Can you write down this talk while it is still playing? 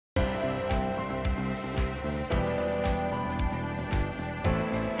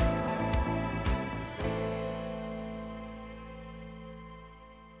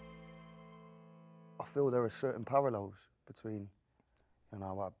feel there are certain parallels between, you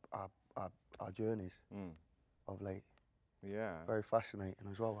know, our journeys of late. Yeah. Very fascinating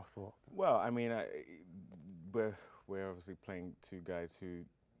as well, I thought. Well, I mean, we're obviously playing two guys who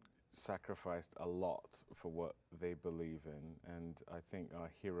sacrificed a lot for what they believe in, and I think are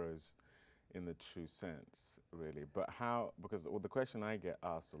heroes in the true sense, really. But how, because the question I get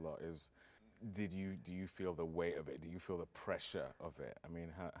asked a lot is, do you feel the weight of it? Do you feel the pressure of it? I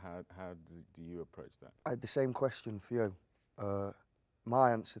mean, how do you approach that? I had the same question for you.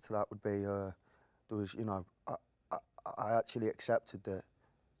 My answer to that would be, there was, you know, I actually accepted that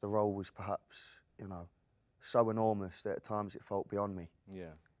the role was perhaps, you know, so enormous that at times it felt beyond me.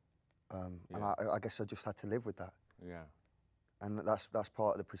 Yeah. And I guess I just had to live with that. Yeah. And that's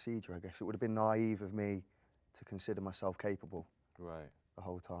part of the procedure, I guess. It would have been naive of me to consider myself capable. Right. The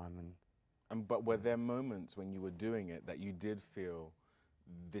whole time. But were there moments when you were doing it that you did feel,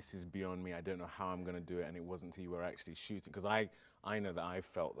 this is beyond me, I don't know how I'm going to do it, and it wasn't until you were actually shooting? Because I know that I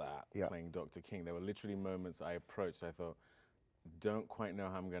felt that playing Dr. King. There were literally moments I approached, I thought, don't quite know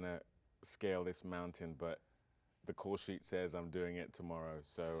how I'm going to scale this mountain, but the call sheet says I'm doing it tomorrow,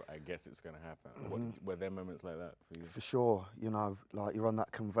 so I guess it's going to happen. Were there moments like that for you? For sure. You know, like you're on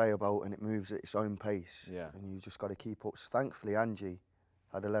that conveyor belt and it moves at its own pace. Yeah. And you just got to keep up. So thankfully, Angie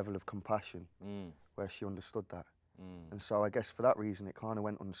had a level of compassion where she understood that. And so I guess for that reason, it kind of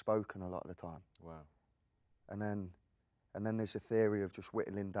went unspoken a lot of the time. Wow. And then there's a theory of just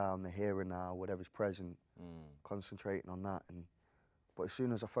whittling down the here and now, whatever's present, concentrating on that. But as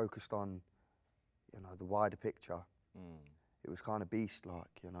soon as I focused on, you know, the wider picture, it was kind of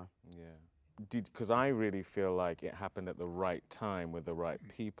beast-like, you know. Yeah. Because I really feel like it happened at the right time with the right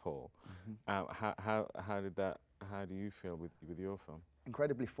people. How do you feel with your film?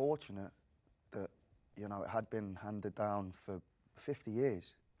 Incredibly fortunate that, you know, it had been handed down for 50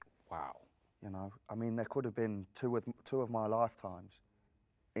 years. Wow. You know, I mean, there could have been two of my lifetimes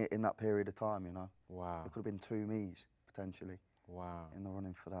in that period of time, you know. Wow. There could have been two me's, potentially. Wow. In the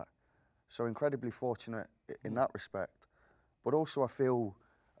running for that. So incredibly fortunate in that respect. But also I feel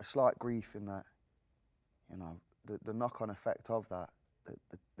a slight grief in that, you know, the knock-on effect of that,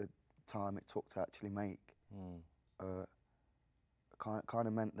 the time it took to actually make, kind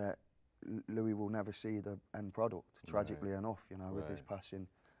of meant that Louis will never see the end product, tragically enough, you know, with his passing.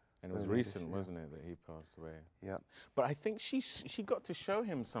 And it was recent, wasn't it, that he passed away? Yeah. But I think she got to show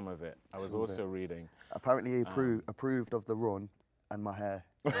him some of it. I was also reading. Apparently he approved of the run and my hair.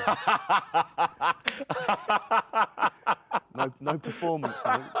 No performance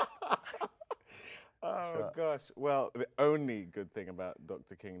notes. Oh gosh. Well, the only good thing about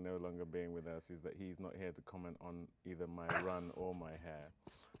Dr. King no longer being with us is that he's not here to comment on either my run or my hair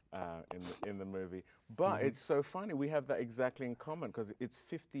in the movie. But it's so funny, we have that exactly in common, because it's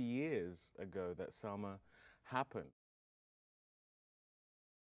 50 years ago that Selma happened.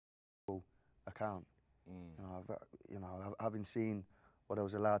 Account. You know, having seen what I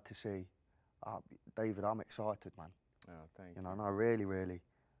was allowed to see, David, I'm excited, man. Oh, thank you. You know, no, really, really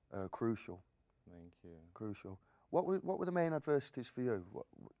crucial. Thank you. Crucial. What were the main adversities for you?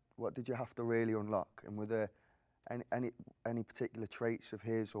 What did you have to really unlock? And were there any particular traits of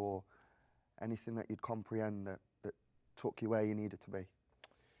his or anything that you'd comprehend that took you where you needed to be?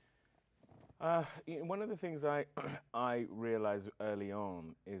 One of the things I realized early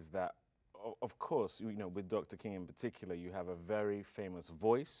on is that, of course, you know, with Dr. King in particular, you have a very famous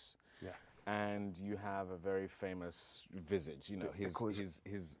voice. Yeah. And you have a very famous visage, you know,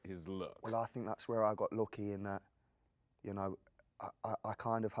 his look. Well, I think that's where I got lucky in that, you know, I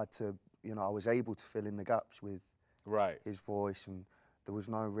kind of had to, you know, I was able to fill in the gaps with his voice, and there was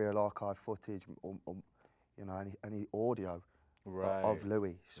no real archive footage or you know, any audio of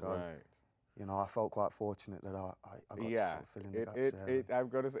Louis. So, you know, I felt quite fortunate that I got to sort of fill in the gaps. I've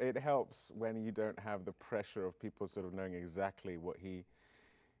got to say, it helps when you don't have the pressure of people sort of knowing exactly what he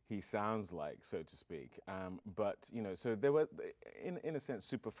sounds like, so to speak. But, you know, so there were, in a sense,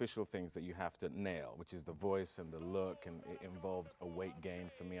 superficial things that you have to nail, which is the voice and the look, and it involved a weight gain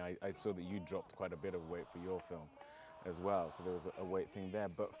for me. I saw that you dropped quite a bit of weight for your film as well, so there was a weight thing there.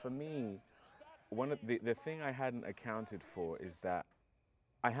 But for me, one of the thing I hadn't accounted for is that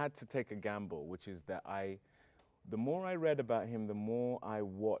I had to take a gamble, which is that the more I read about him, the more I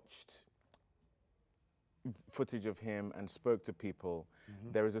watched footage of him and spoke to people,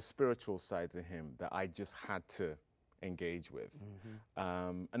 there is a spiritual side to him that I just had to engage with.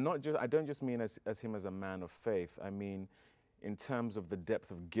 And not just, I don't just mean as him as a man of faith. I mean, in terms of the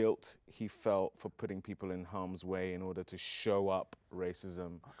depth of guilt he felt for putting people in harm's way in order to show up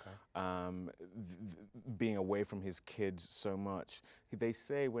racism, being away from his kids so much. They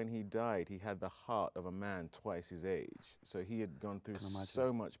say when he died, he had the heart of a man twice his age. So he had gone through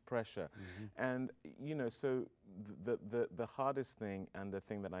so much pressure. And, you know, so the hardest thing and the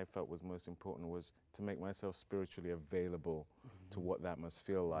thing that I felt was most important was to make myself spiritually available to what that must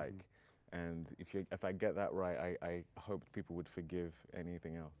feel like. And if I get that right, I hoped people would forgive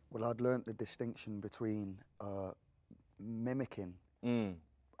anything else. Well, I'd learnt the distinction between mimicking and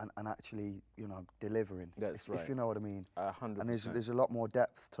actually, you know, delivering. That's right. If you know what I mean. 100%. And there's a lot more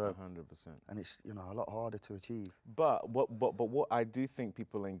depth to. 100%. And it's, you know, a lot harder to achieve. But what I do think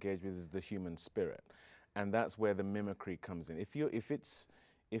people engage with is the human spirit, and that's where the mimicry comes in. If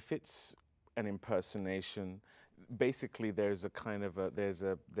it's an impersonation, basically there's a kind of there's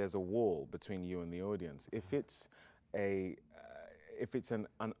a wall between you and the audience. If it's an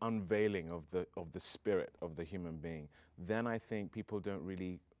unveiling of the spirit of the human being, then I think people don't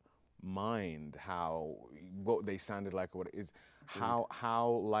really mind what they sounded like or what it is.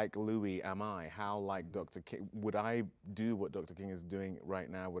 How like Louis am I? How like Dr. King? Would I do what Dr. King is doing right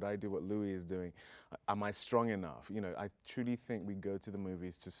now? Would I do what Louis is doing? Am I strong enough? You know, I truly think we go to the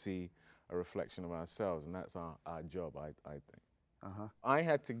movies to see a reflection of ourselves, and that's our job, I think. I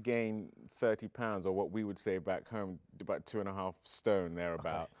had to gain 30 pounds, or what we would say back home, about 2.5 stone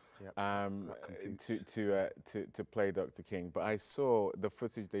thereabout, to play Dr. King. But I saw the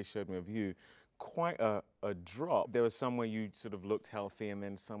footage they showed me of you, quite a drop. There was somewhere you sort of looked healthy, and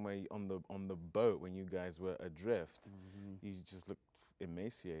then somewhere on the boat when you guys were adrift, you just looked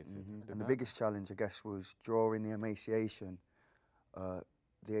emaciated. And the biggest challenge, I guess, was drawing the emaciation,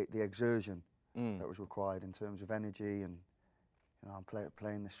 the exertion that was required in terms of energy, and you know, I'm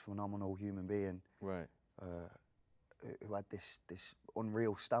playing this phenomenal human being, right? Who had this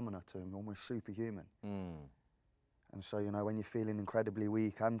unreal stamina to him, almost superhuman. And so, you know, when you're feeling incredibly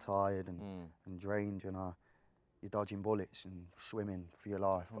weak and tired and drained, you know, you're dodging bullets and swimming for your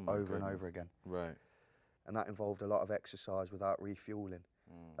life over and over again. Right. And that involved a lot of exercise without refueling.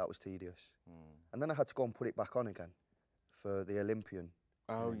 That was tedious. And then I had to go and put it back on again for the Olympian.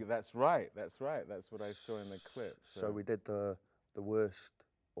 Oh, that's right. That's right. That's what I saw in the clip. So we did the worst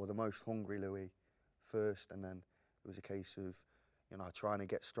or the most hungry Louis first, and then it was a case of, you know, trying to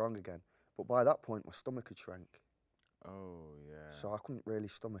get strong again. But by that point, my stomach had shrank. Oh, yeah. So I couldn't really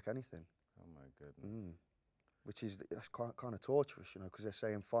stomach anything. Oh, my goodness. That's kind of torturous, you know, because they're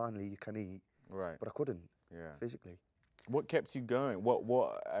saying finally you can eat. Right. But I couldn't. Physically. What kept you going?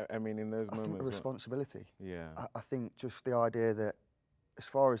 I mean, in those moments? I think the responsibility. Yeah. I think just the idea that, as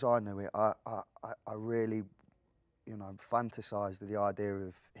far as I knew it, I really, you know, fantasised the idea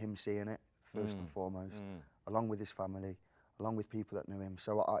of him seeing it first and foremost, along with his family, along with people that knew him.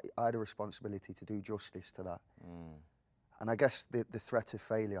 So I had a responsibility to do justice to that. And I guess the threat of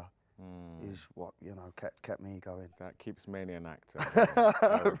failure is what, you know, kept me going. That keeps many an actor,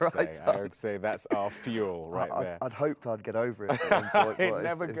 I would say that's our fuel there. I'd hoped I'd get over it at one point. It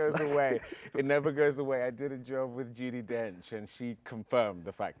never goes away. It never goes away. I did a job with Judi Dench, and she confirmed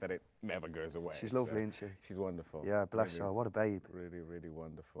the fact that it never goes away. She's lovely, isn't she? She's wonderful. Yeah, bless her. What a babe. Really, really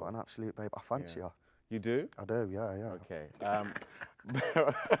wonderful. What an absolute babe. I fancy her. You do? I do, yeah. Okay.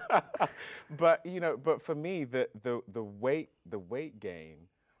 But you know, but for me, the weight gain.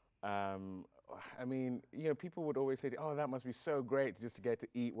 I mean, you know, people would always say, "Oh, that must be so great just to get to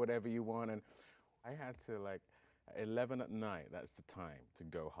eat whatever you want." And I had to, like, at 11 at night. That's the time to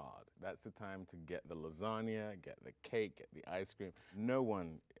go hard. That's the time to get the lasagna, get the cake, get the ice cream. No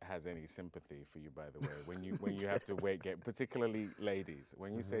one has any sympathy for you, by the way, when you have to weight gain, particularly ladies.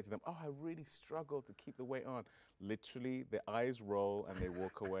 When you say to them, "Oh, I really struggle to keep the weight on," literally, their eyes roll and they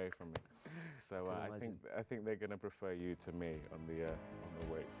walk away from me. So I think they're going to prefer you to me on the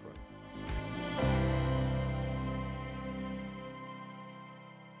weight front.